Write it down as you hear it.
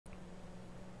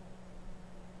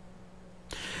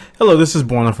Hello, this is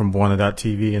Bwana from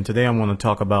Bwana.tv, and today I want to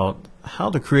talk about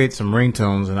how to create some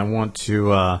ringtones. And I want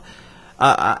to,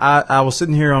 I was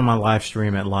sitting here on my live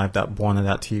stream at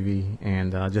live.bwana.tv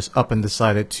and just up and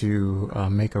decided to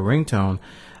make a ringtone.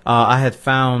 I had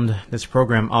found this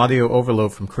program, Audio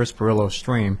Overload, from Chris Perillo's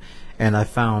stream, and I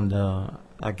found a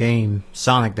game,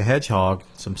 Sonic the Hedgehog,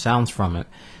 some sounds from it.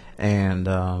 And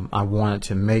I wanted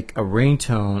to make a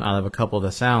ringtone out of a couple of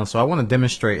the sounds. So I want to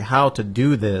demonstrate how to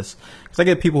do this, because I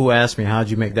get people who ask me, how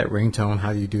did you make that ringtone,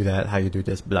 how do you do that, how you do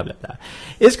this, blah blah blah.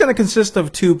 It's going to consist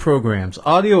of two programs: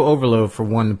 Audio Overload for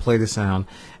one to play the sound,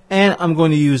 and I'm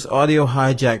going to use Audio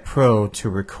Hijack Pro to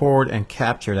record and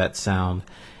capture that sound.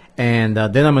 And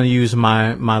then I'm going to use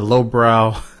my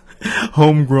lowbrow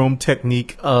homegrown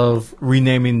technique of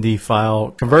renaming the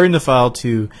file, converting the file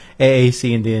to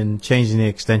AAC, and then changing the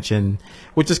extension,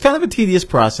 which is kind of a tedious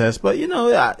process, but you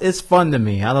know, it's fun to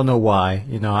me. I don't know why.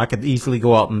 You know, I could easily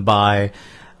go out and buy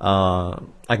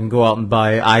iToner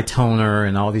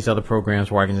and all these other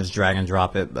programs where I can just drag and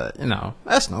drop it, but you know,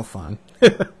 that's no fun.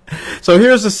 So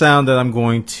here's the sound that I'm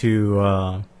going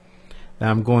to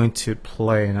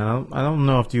play, and I don't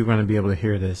know if you're going to be able to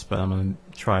hear this, but I'm going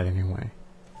to try it anyway.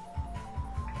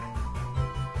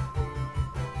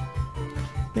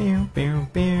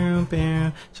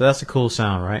 So that's a cool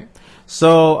sound, right?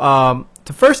 So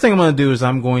the first thing I'm going to do is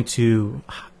I'm going to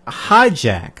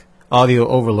hijack Audio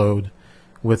Overload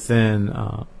within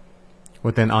Audio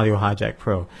Hijack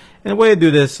Pro. And the way to do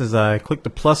this is I click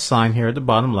the plus sign here at the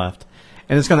bottom left,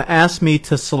 and it's going to ask me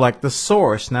to select the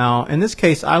source. Now in this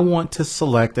case I want to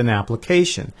select an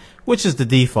application, which is the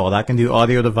default. I can do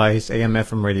audio device, AM,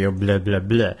 FM radio, blah blah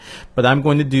blah, but I'm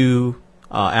going to do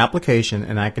application,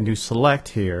 and I can do select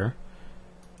here,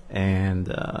 and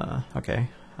okay,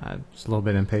 I'm just a little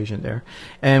bit impatient there.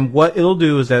 And what it'll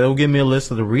do is that it'll give me a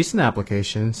list of the recent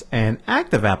applications and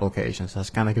active applications. That's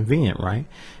kind of convenient, right?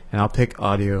 And I'll pick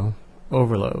Audio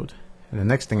Overload, and the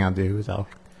next thing I'll do is I'll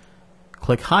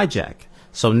click hijack.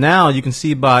 So now you can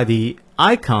see by the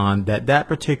icon that that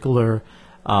particular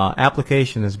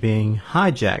application is being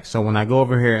hijacked. So when I go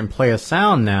over here and play a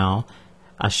sound now,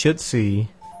 I should see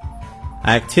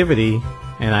activity,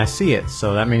 and I see it,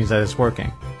 so that means that it's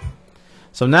working.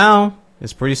 So now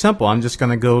it's pretty simple. I'm just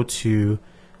gonna go to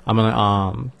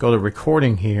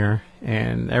recording here,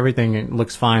 and everything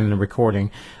looks fine in the recording.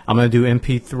 I'm gonna do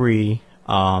MP3,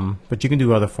 but you can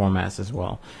do other formats as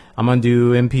well. I'm gonna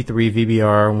do MP3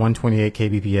 VBR 128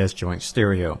 kbps joint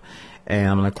stereo, and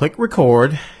I'm gonna click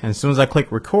record, and as soon as I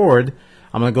click record,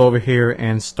 I'm gonna go over here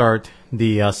and start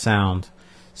the sound,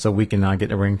 so we can get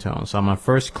the ringtone. So I'm going to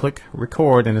first click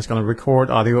record, and it's going to record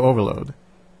Audio Overload.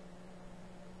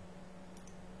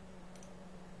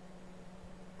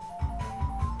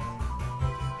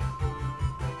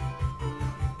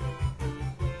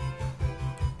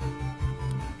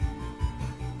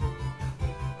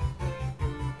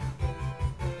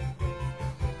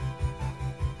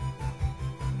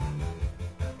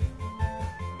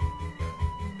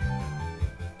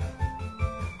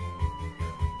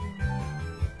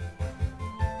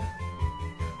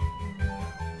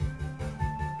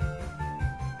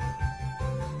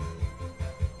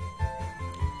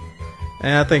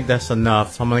 And I think that's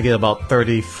enough. So I'm going to get about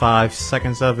 35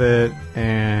 seconds of it,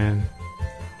 and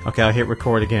okay, I'll hit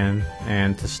record again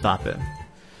and to stop it.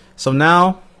 So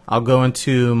now I'll go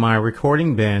into my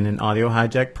recording bin in Audio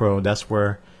Hijack Pro. That's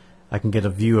where I can get a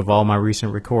view of all my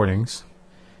recent recordings.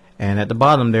 And at the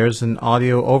bottom there's an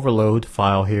Audio Overload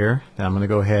file here that I'm going to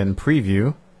go ahead and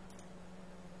preview,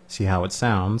 see how it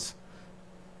sounds.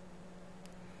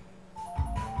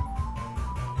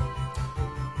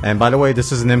 And by the way,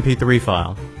 this is an MP3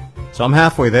 file, so I'm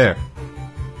halfway there.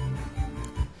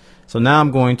 So now I'm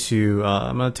going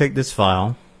to take this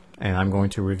file, and I'm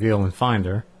going to reveal in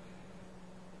Finder.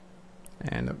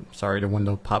 And I'm sorry, the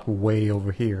window popped way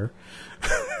over here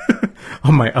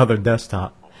on my other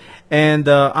desktop. And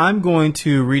I'm going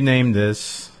to rename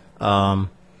this actually,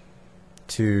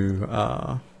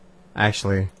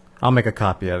 I'll make a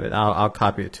copy of it. I'll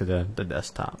copy it to the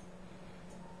desktop,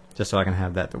 just so I can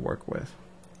have that to work with.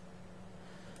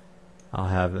 I'll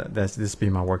have this be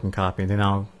my working copy, and then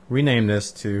I'll rename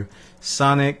this to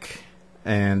Sonic,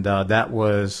 and that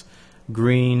was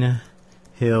Green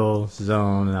Hill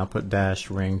Zone, and I'll put dash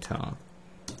ringtone.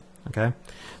 Okay,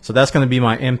 so that's going to be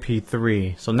my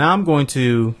MP3. So now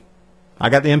I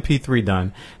got the MP3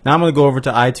 done. Now I'm going to go over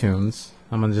to iTunes.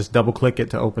 I'm going to just double click it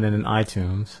to open it in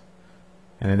iTunes,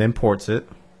 and it imports it.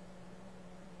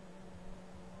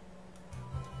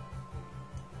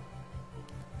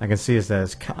 I can see is that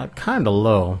it's kind of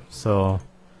low, so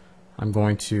I'm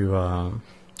going to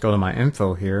go to my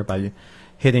info here by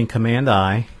hitting Command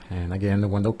I, and again the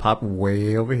window popped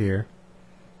way over here.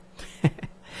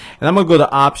 And I'm going to go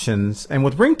to options, and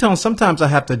with ringtones sometimes I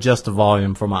have to adjust the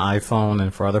volume for my iPhone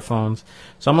and for other phones,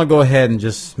 so I'm going to go ahead and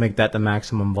just make that the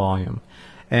maximum volume.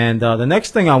 And the next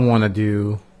thing I want to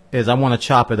do is I want to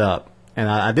chop it up, and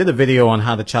I did a video on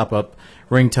how to chop up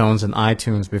ringtones in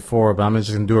iTunes before, but I'm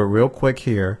just going to do it real quick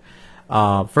here.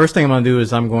 First thing I'm going to do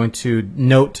is I'm going to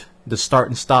note the start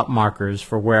and stop markers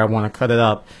for where I want to cut it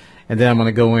up, and then I'm going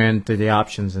to go into the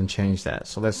options and change that.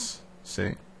 So let's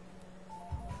see.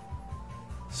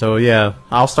 So yeah,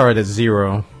 I'll start at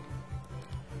 0.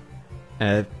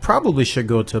 And it probably should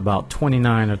go to about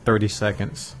 29 or 30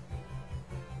 seconds.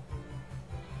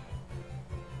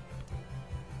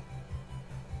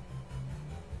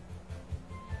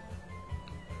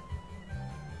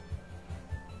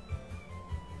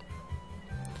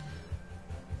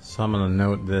 So I'm going to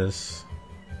note this.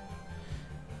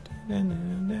 I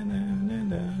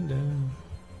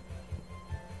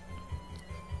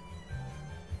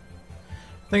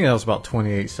think that was about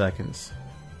 28 seconds.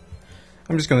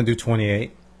 I'm just going to do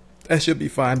 28. That should be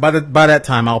fine. By that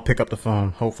time, I'll pick up the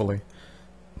phone, hopefully.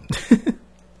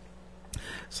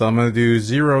 So I'm going to do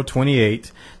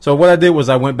 0:28. So what I did was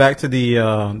I went back to the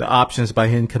options by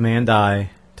hitting Command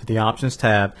I to the options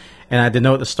tab, and I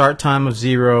denote the start time of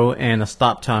 0 and a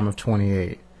stop time of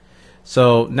 28.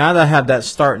 So now that I have that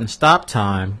start and stop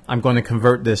time, I'm going to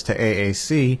convert this to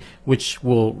AAC, which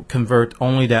will convert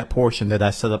only that portion that I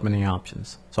set up in the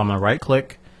options. So I'm going to right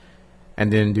click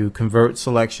and then do convert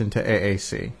selection to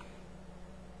AAC.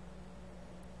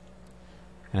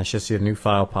 And I should see a new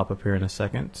file pop up here in a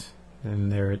second.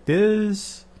 And there it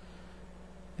is.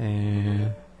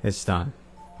 And it's done.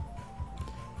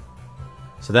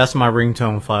 So that's my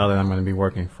ringtone file that I'm going to be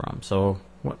working from. So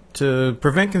to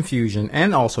prevent confusion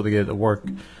and also to get it to work,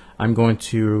 I'm going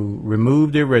to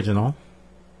remove the original,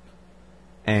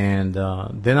 and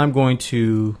then I'm going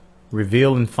to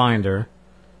reveal in Finder,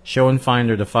 show in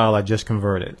Finder the file I just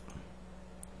converted.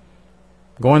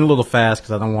 Going a little fast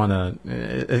because I don't want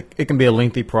to, it can be a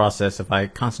lengthy process if I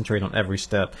concentrate on every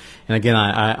step. And again,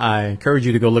 I encourage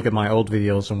you to go look at my old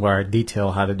videos and where I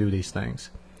detail how to do these things.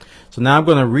 So now I'm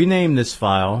going to rename this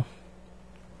file,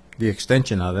 the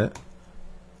extension of it.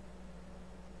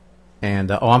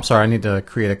 And oh, I'm sorry, I need to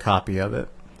create a copy of it.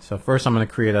 So first I'm going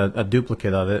to create a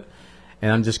duplicate of it,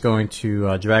 and I'm just going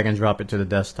to drag and drop it to the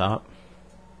desktop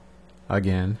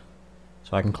again,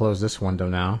 so I can close this window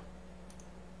now.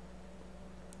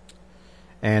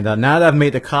 And now that I've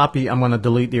made the copy, I'm going to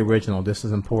delete the original. This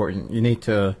is important. You need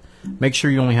to make sure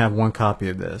you only have one copy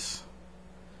of this.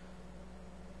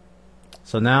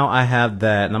 So now I have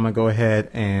that, and I'm going to go ahead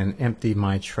and empty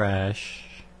my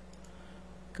trash.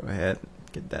 Go ahead.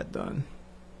 Get that done.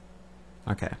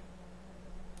 Okay.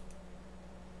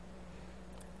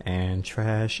 And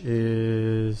trash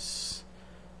is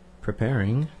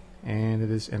preparing, and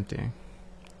it is emptying.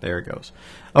 There it goes.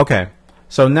 Okay,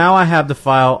 so now I have the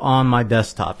file on my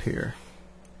desktop here.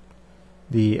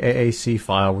 The AAC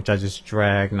file, which I just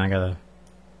dragged, and I gotta,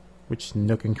 which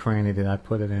nook and cranny did I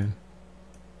put it in?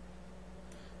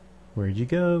 Where'd you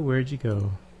go? Where'd you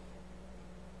go?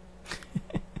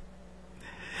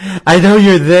 I know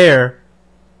you're there.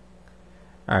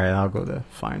 Alright, I'll go to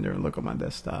Finder and look at my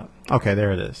desktop. Okay,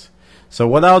 there it is. So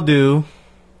what I'll do,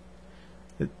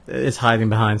 it's hiding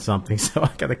behind something, so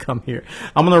I gotta come here.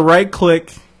 I'm gonna right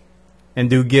click and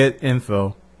do get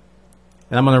info,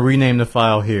 and I'm gonna rename the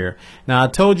file here. Now I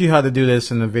told you how to do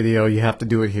this in the video. You have to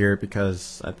do it here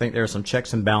because I think there are some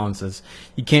checks and balances.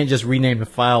 You can't just rename the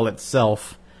file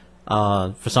itself.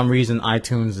 For some reason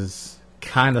iTunes is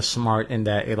kind of smart in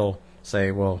that it'll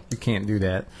say, well, you can't do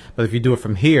that, but if you do it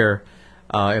from here,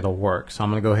 it'll work. So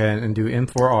I'm going to go ahead and do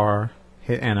M4R,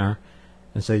 hit enter,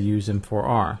 and say use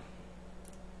M4R.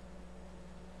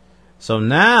 So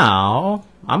now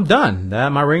I'm done.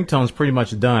 My ringtone's pretty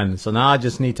much done. So now I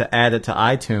just need to add it to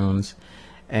iTunes,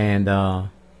 and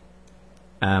I'm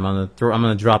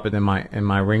gonna drop it in my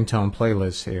ringtone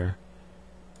playlist here,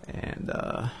 and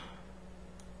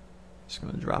just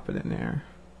gonna drop it in there.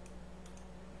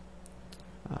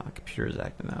 Computer's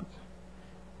acting up.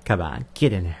 Come on,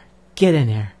 get in there. Get in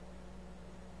there.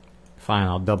 Fine,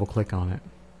 I'll double click on it.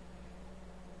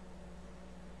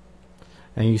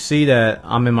 And you see that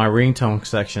I'm in my ringtone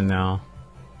section now.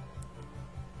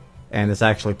 And it's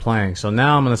actually playing. So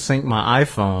now I'm going to sync my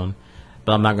iPhone,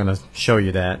 but I'm not going to show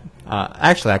you that.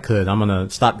 Actually, I could. I'm going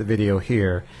to stop the video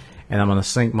here, and I'm going to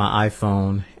sync my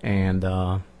iPhone and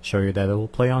show you that it will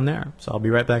play on there. So I'll be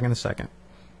right back in a second.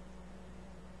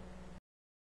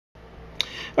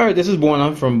 Alright, this is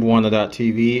Bwana from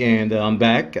Bwana.tv, and I'm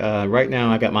back. Right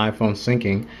now I got my iPhone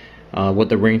syncing. with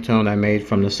the ringtone I made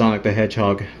from the Sonic the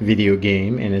Hedgehog video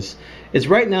game, and it's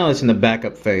right now it's in the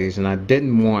backup phase, and I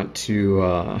didn't want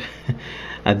to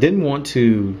I didn't want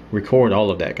to record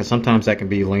all of that because sometimes that can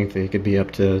be lengthy. It could be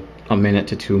up to a minute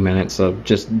to 2 minutes of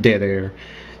just dead air.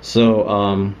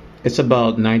 So it's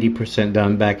about 90%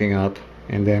 done backing up,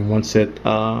 and then once it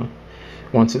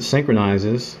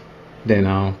synchronizes, then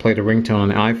I'll play the ringtone on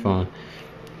the iPhone.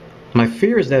 My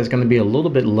fear is that it's going to be a little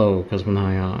bit low because when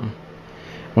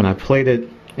I played it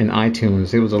in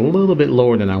iTunes, it was a little bit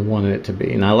lower than I wanted it to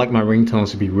be, and I like my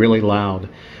ringtones to be really loud.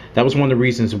 That was one of the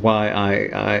reasons why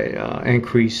I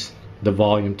increased the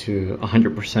volume to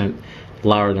 100%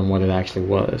 louder than what it actually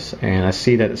was. And I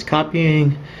see that it's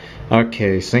copying.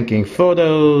 Okay, syncing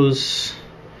photos,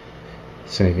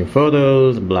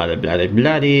 blah blah blah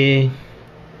blah.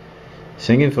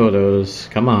 Syncing photos.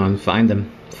 Come on, find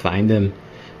them,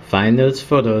 find those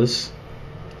photos.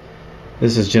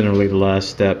 This is generally the last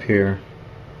step here,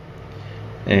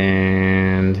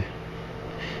 and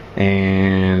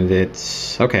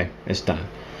it's okay, it's done.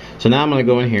 So now I'm going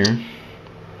to go in here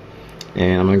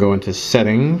and I'm going to go into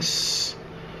settings,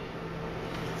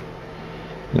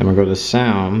 then I'm going to go to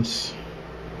sounds,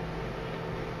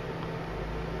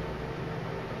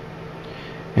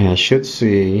 and I should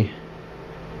see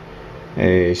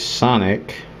a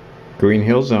Sonic Green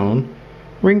Hill Zone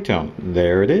ringtone.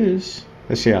 There it is.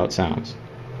 Let's see how it sounds.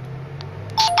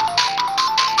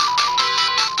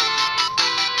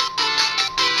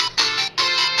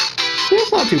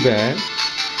 It's not too bad.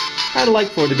 I'd like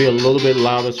for it to be a little bit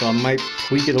louder, so I might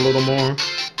tweak it a little more.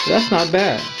 But that's not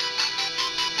bad.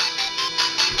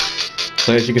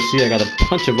 So as you can see, I got a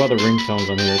bunch of other ringtones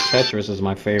on here. Tetris is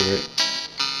my favorite.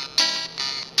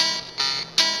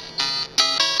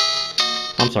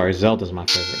 I'm sorry, Zelda's my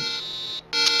favorite.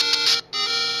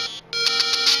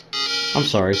 I'm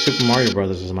sorry, Super Mario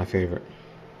Brothers is my favorite.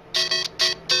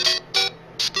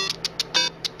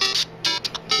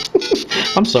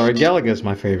 I'm sorry, Galaga's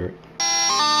my favorite.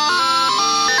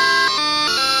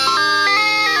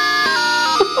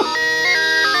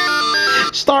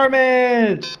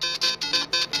 Starman!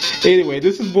 Anyway,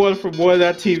 this is Bwana from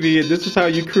Bwana.tv, and this is how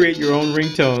you create your own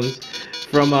ringtones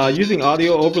from using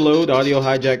Audio Overload, Audio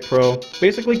Hijack Pro,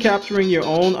 basically capturing your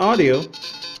own audio.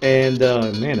 And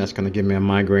man, that's gonna give me a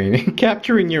migraine.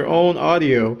 Capturing your own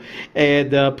audio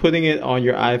and putting it on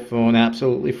your iPhone,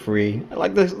 absolutely free.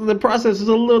 Like the process is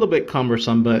a little bit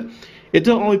cumbersome, but it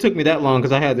only took me that long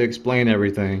because I had to explain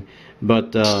everything.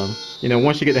 But you know,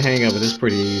 once you get the hang of it, it's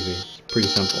pretty easy. It's pretty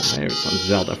simple. There's some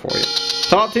Zelda for you.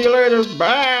 Talk to you later.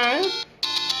 Bye.